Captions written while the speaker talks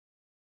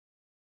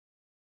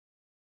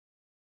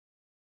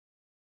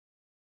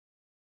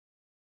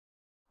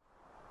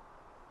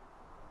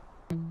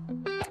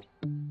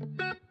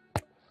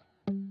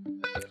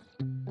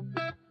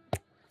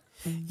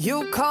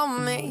You call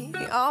me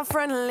all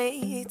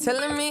friendly,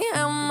 telling me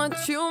how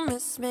much you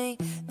miss me.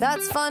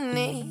 That's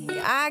funny,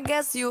 I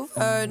guess you've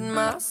heard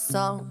my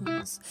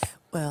songs.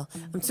 Well,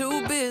 I'm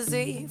too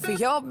busy for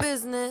your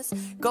business.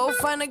 Go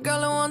find a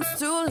girl who wants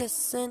to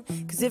listen.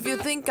 Cause if you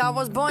think I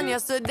was born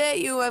yesterday,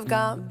 you have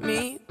got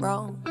me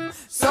wrong.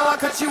 So I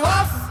cut you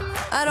off,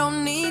 I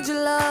don't need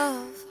your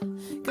love.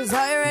 Cause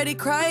I already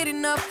cried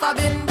enough, I've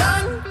been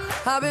done,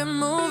 I've been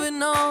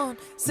moving on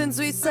since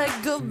we said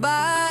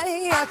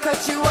goodbye. I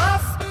cut you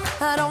off,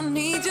 I don't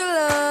need your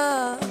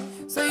love.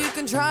 So you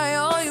can try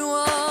all you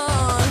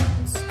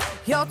want.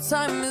 Your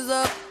time is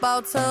up,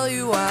 I'll tell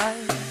you why.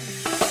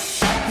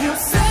 You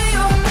say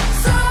you're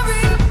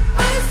sorry,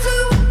 but it's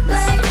too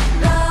late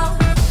now.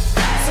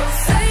 So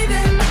save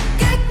it,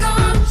 get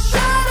gone,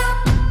 shut up.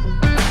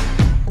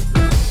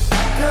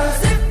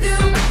 Cause if you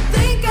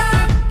think I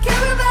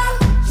care about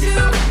you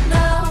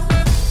now,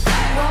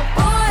 well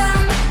boy, I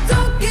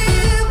don't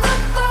give a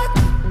fuck.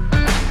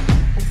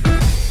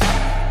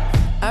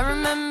 I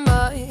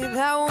remember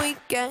that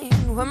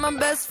weekend when my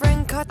best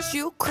friend caught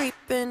you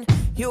creeping.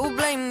 You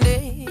blamed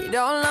it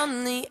all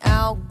on the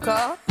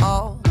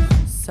alcohol.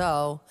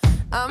 So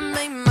I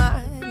made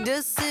my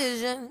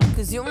decision,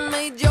 cause you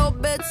made your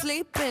bed,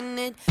 sleep in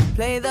it.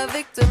 Play the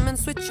victim and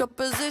switch your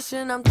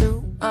position. I'm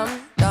through,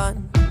 I'm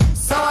done.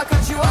 So I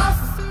cut you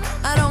off,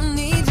 I don't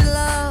need your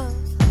love.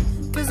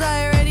 Cause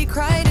I already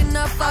cried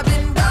enough, I've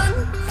been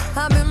done,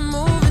 I've been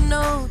moving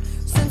on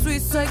since we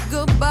said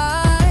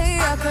goodbye.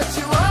 I cut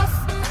you off,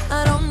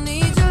 I don't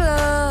need your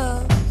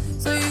love.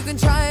 So you can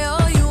try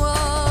all you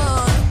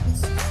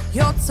want.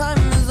 Your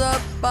time is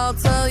up, I'll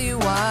tell you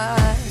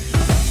why.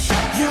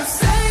 You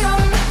say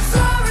you're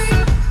sorry,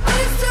 but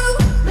it's too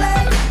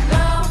late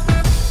now.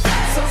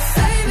 So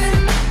save it,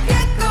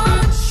 get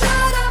gone,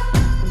 shut up.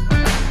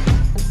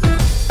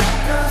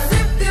 Cause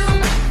if you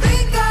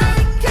think I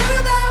care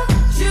about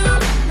you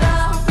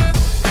now,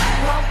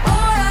 well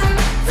boy, I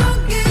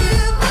don't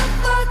give a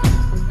fuck.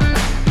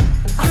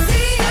 I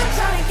see you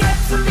trying to get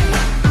to me,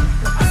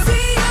 I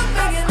see you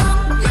begging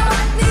on your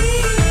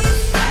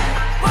knees.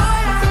 Boy,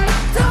 I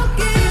don't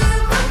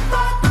give a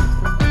fuck.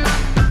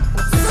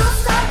 So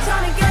stop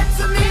trying to get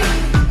to me,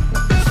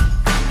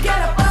 get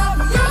up off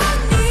your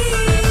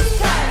knees.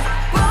 Cause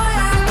boy,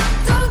 I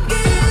don't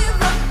give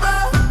a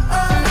fuck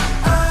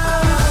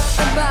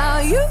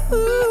about you.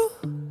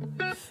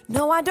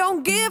 No, I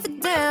don't give a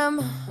damn.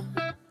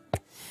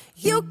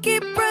 You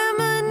keep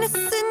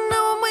reminiscing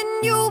on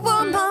when you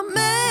were my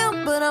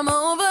man, but I'm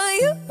over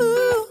you.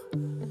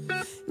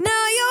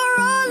 Now you're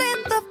all in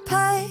the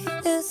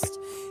past.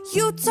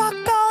 You talk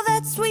all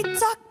that sweet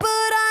talk, but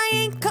I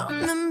ain't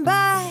coming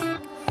back.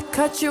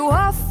 Cut you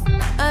off,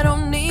 I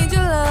don't need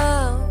your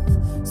love.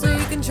 So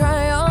you can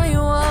try all you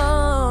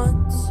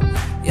want.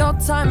 Your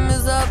time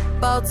is up,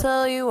 I'll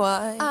tell you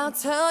why. I'll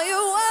tell you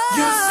why.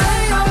 You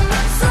say you're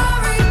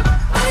sorry,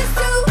 but it's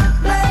too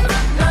late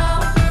now.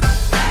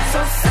 So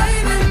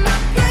save it,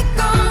 get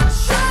gone,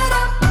 shut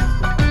up.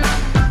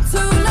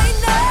 Too late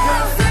now.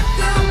 Cause if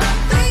you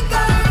think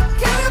I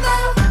care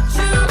about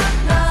you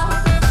now,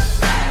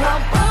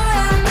 well boy,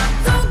 I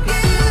don't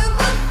give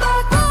a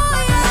fuck.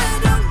 Boy, I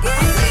don't give a fuck.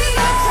 I see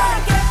you trying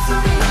to get to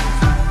me,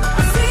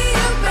 I see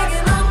you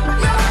begging on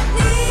your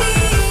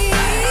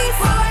knees.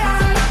 Boy,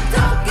 I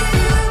don't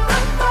give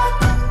a fuck.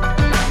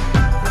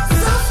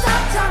 So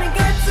stop trying to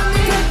get to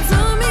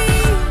me,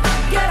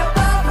 get up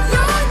off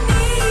your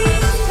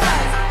knees.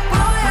 Cause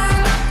boy, I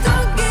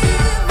don't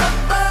give a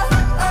fuck.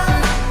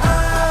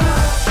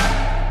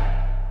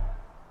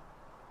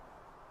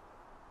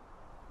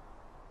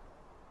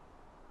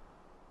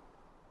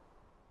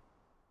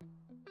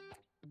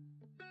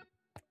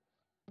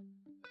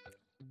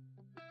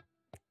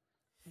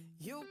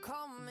 You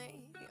call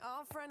me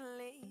all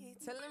friendly,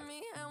 telling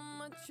me how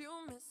much you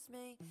miss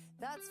me.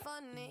 That's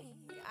funny,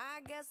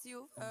 I guess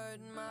you've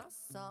heard my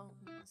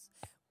songs.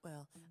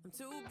 Well, I'm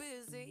too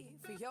busy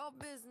for your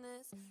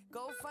business.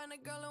 Go find a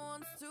girl who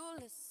wants to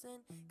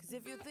listen. Cause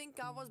if you think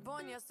I was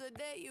born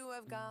yesterday, you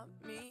have got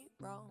me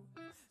wrong.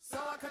 So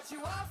I cut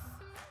you off,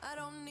 I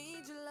don't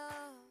need your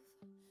love.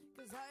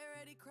 Cause I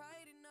already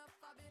cried enough.